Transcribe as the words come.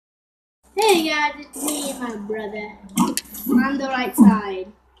Hey guys, it's me and my brother. On the right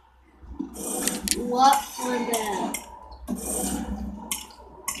side. What was that?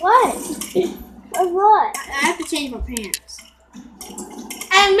 What? What? I have to change my pants.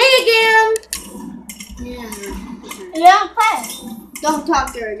 And me again. Yeah. Yeah, okay. Don't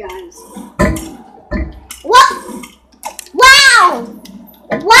talk to her, guys. What? Wow!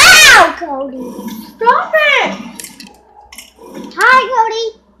 Wow, Cody. Stop it! Hi, Cody.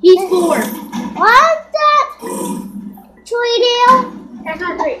 He's 4. What's that tree deal? That's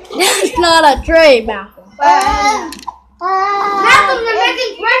not a tree. It's not a tree, Malcolm. Malcolm, you're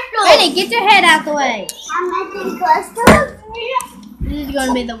making crystals. Ready, get your head out the way. I'm making crystals? This is going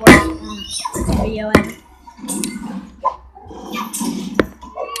to be the worst video ever.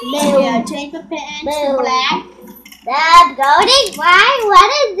 Yeah, change the pants to black. Cody, why?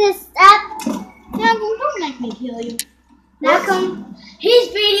 What is this stuff? Malcolm, don't make me kill you. Malcolm, he's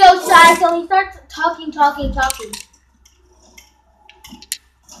video shy, so he starts talking.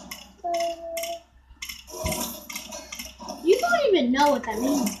 You don't even know what that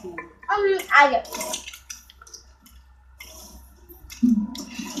means, dude. I get it.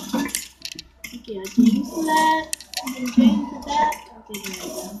 Okay, I change to that, and then change to that. Okay, there we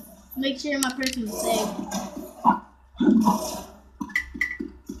go. Make sure my person is safe.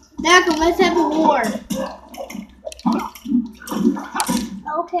 Malcolm, let's have a war.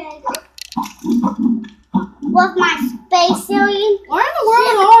 Okay. With my space alien, Where in the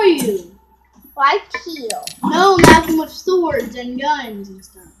world are you? right here. No, Malcolm, with swords and guns and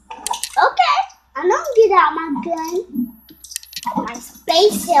stuff. Okay. I'm gonna get out my gun. My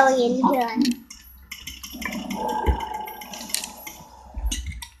space alien gun.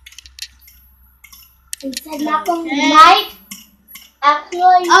 He said Malcolm, Okay. you might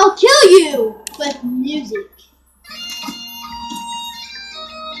actually. I'll kill you with music.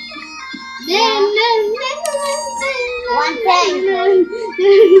 One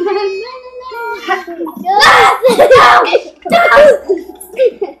thing.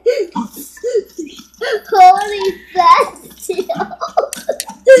 Holy fast.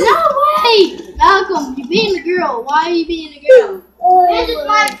 No way! Malcolm, you're being a girl. Why are you being a girl? This is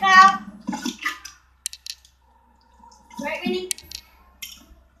my account. Right, Vinny?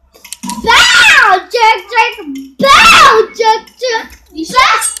 Bow! Jerk! Bow! Jerk! You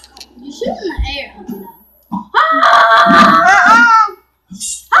shoot in the air. Ah!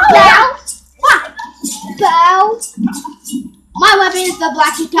 Bow! Bow! My weapon is the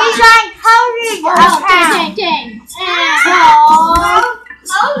black guitar. He's like Cody. Oh, dang, dang.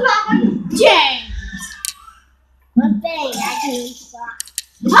 Oh, dang. One thing I can stop.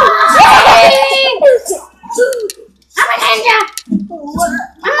 I'm a ninja.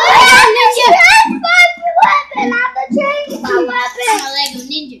 I'm a ninja. That's my weapon. I have to change my weapon. I'm a Lego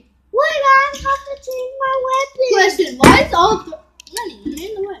ninja. Wait, I have to change my weapon. Question, why is all Lenny, you're in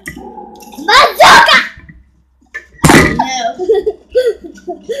the way. Bazooka! No.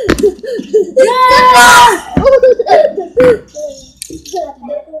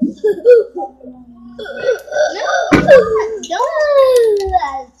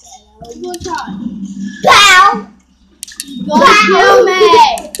 Don't try. Bow! Don't kill me.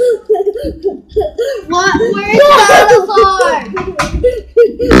 What? Where's the sword?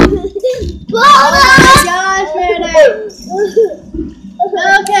 Oh my gosh, man.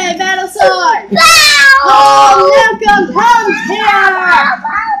 Okay, battle sword. Oh, Malcolm, come here.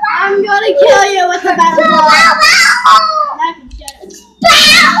 I'm gonna kill you with the battle sword. Malcolm, shut up.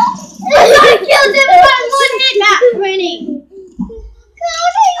 I'm gonna kill everyone in one hit. Not winning.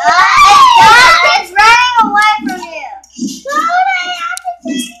 It's running away from you. Cody, I have to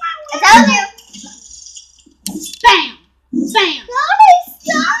change my weapon. I told you. Bam. Bam. Cody,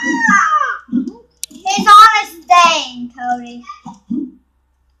 stop. He's on a stain, Cody.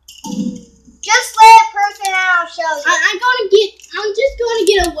 Just let a person out, I'll show you. I'm just gonna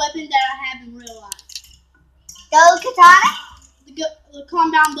get a weapon that I have in real life. Go katana? The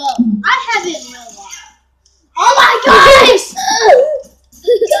calm down bow. I have it in real life. Oh my gosh!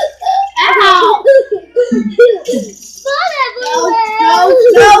 Ow!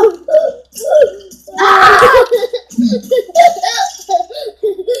 No. Ah!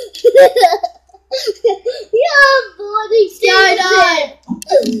 You're bloody Skydive!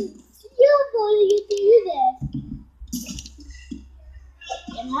 You're bloody to do this.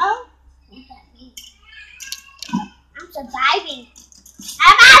 You know? What that means? I'm surviving.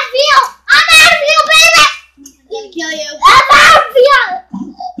 I'm out of fuel! Baby! I'm gonna kill you. I'm out of fuel!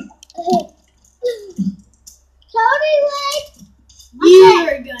 Cody, wait!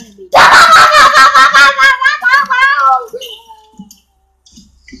 You're gonna be.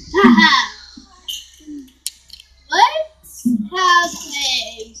 Haha!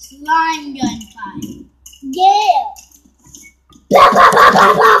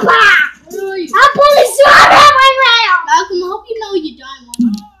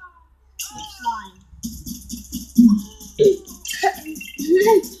 one with slime.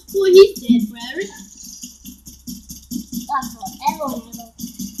 Well, he's dead, brother. That's what everyone knows.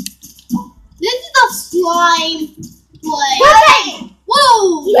 This is the slime play. Okay. Whoa!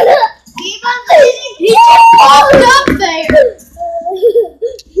 Keep on bleeding. He just popped up there.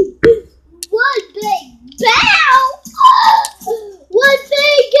 One big bow. One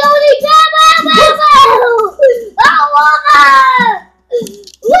big Cody bow. Oh, woman.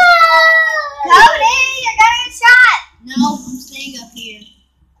 Whoa. Cody, you're gonna get shot. No, I'm staying up here.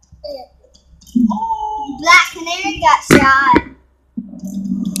 Black Canary got shot.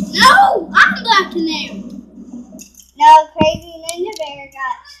 No, I'm the Black Canary. No, Crazy Ninja Bear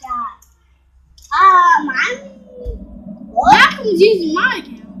got shot. Malcolm's using my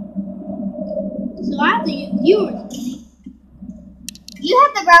account. So I think it's yours. You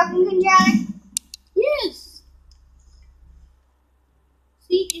have the broken controller? Yes.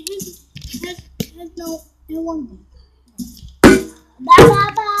 See, it has no one. Bow, bow,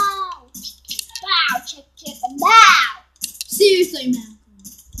 bow. Bow, chick, chick, and bow. Seriously, Malcolm,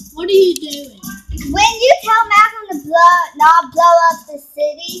 what are you doing? When you tell Malcolm to not blow up the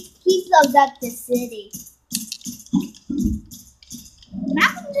city, he blows up the city.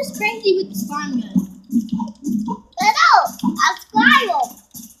 Malcolm's just crazy with the slime gun. No, I'll spiral.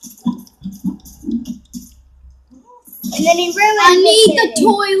 And then he ruined I need the the city.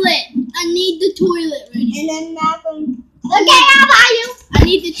 toilet. I need the toilet ready. And then Malcolm. Okay, how about you? I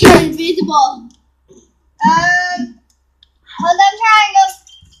need to turn invisible. Hold up, triangle.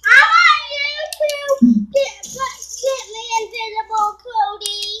 I want you to get me invisible,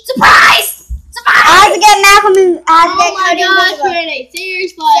 Cody. Surprise! I have to get Malcolm and I have to Oh get my Cody gosh, invisible. Renee,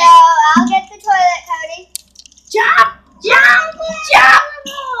 seriously. So I'll get the toilet, Cody. Jump! Jump! Jump!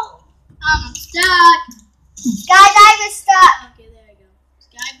 I'm stuck. Skydive is stuck. Okay, there we go.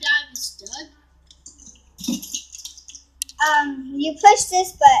 Skydive is stuck. You push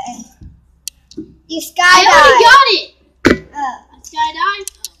this button. You I skydive. already got it. Oh, I skydive.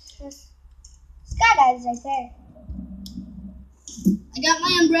 skydive is right there. I got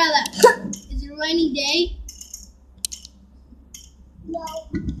my umbrella. Is it a rainy day? No.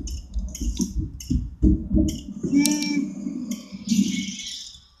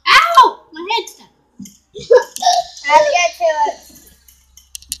 Ow! My head's stuck. I have to get to it.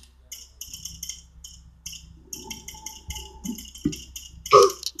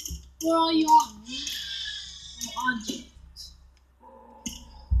 Where are you on? Oh, objects.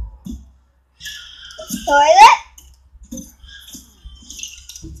 Toilet?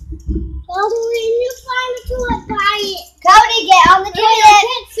 Cody, when you find the toilet, buy it. Cody, get on the I toilet.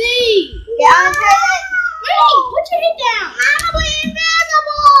 can't see. Get on the toilet. Renee, put your head down. I'm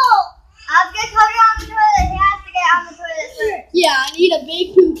invisible. I'll get Cody on the toilet. He has to get on the toilet first. Yeah, I need a big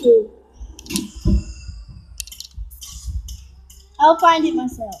poo-poo. I'll find it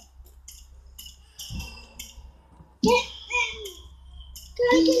myself.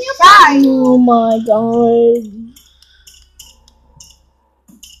 Cody, can you find? Oh my god.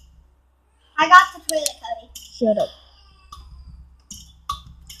 I got the toilet, Cody. Shut up.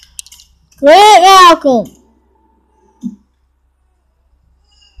 Great, Malcolm.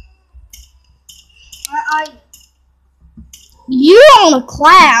 Where are you? You're on a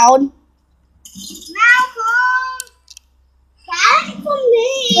cloud. Malcolm! That's for me.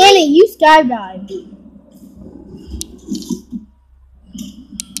 Annie, you skydive.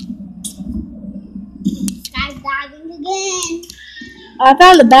 Skydiving again. I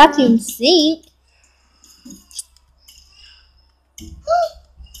found the bathroom sink.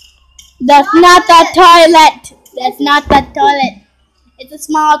 That's not the toilet. That's not the toilet. It's a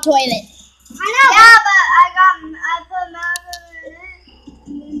small toilet. I know. Yeah, but I put Malcolm in it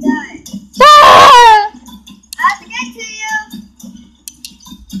and then died. Ah! I have to get to you.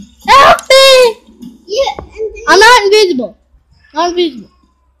 Help me! Yeah, and then I'm not invisible. Not invisible.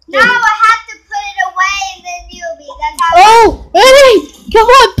 now I have to put it away and then you'll be. That's how. Oh, Renee! Come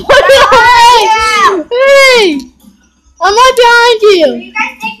on, put it away! Hey! I'm right behind Are you. you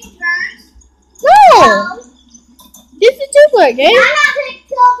guys taking turns? No! This is teamwork, eh? I'm not taking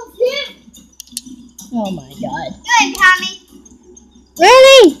turns with you. Oh my god. You ain't Tommy.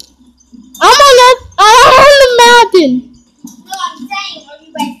 Renee! I'm on the mountain. No, I'm saying, are you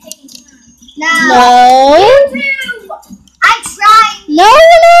guys taking turns? No. No. You too. I'm trying. No,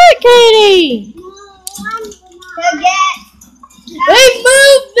 we're not, Katie. No, I'm forget.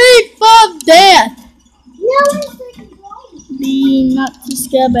 Remove me from death. No one's taking turns. Be not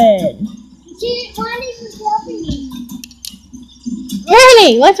discovered. Why did you helping me?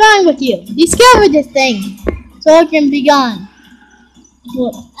 Renee, what's wrong with you? Discover this thing so it can be gone.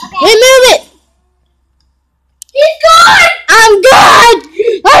 Okay. Remove it. He's gone! I'm gone.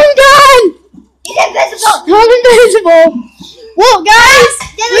 I'm gone. He's invisible. I'm invisible. Well, guys,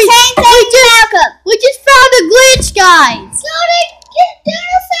 Do the same thing to Malcolm. we just found a glitch, guys. Do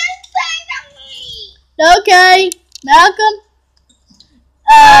the same thing to me. Okay, Malcolm.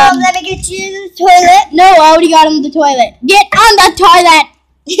 Let me get you to the toilet. No, I already got him in the toilet. Get on the toilet.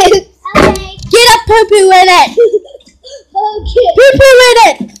 Okay. Get a poo-poo in it. Okay. Poo-poo in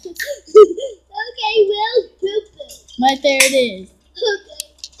it. Okay, well, poo-poo. Right there it is. Okay.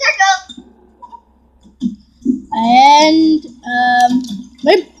 Circle. And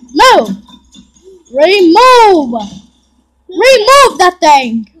remove. Remove that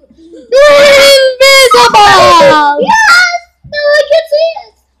thing. You're invisible. Yes! No one can see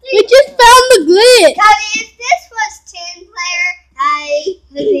us. We just found the glitch. Cause if this was 10 player, I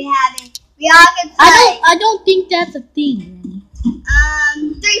would be having. We all can play. I don't think that's a thing. 3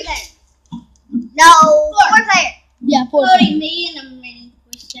 players. No, 4 players. Yeah, 4 Including players. me in a minute,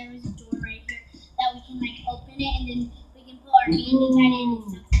 which there is a door right here that we can like open it and then we can put our hand inside it and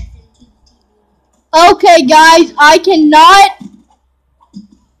it sucks us into the TV. Okay, guys, I cannot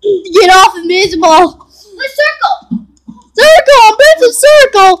get off invisible. But circle! Circle, I'm pressing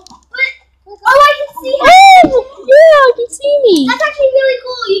circle. Oh, I can see it! Oh, yeah, I can see me. That's actually really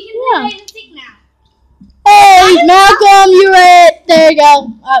cool. You can Yeah. play hide and seek now. Hey, Malcolm, you're it. There you go.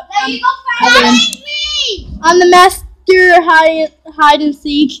 There you go, I'm find in. me! I'm the master hide and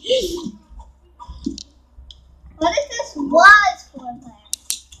seek. What if this was 4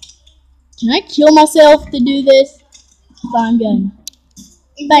 players? Can I kill myself to do this? I'm good.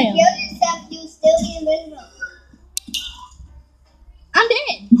 If Bam. you kill yourself, you'll still be invisible. I'm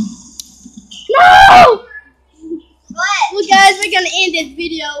dead. No! What? Well, guys, we're gonna end this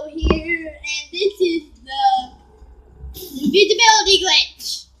video here, and this is the invisibility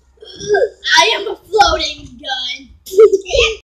glitch. I am a floating gun.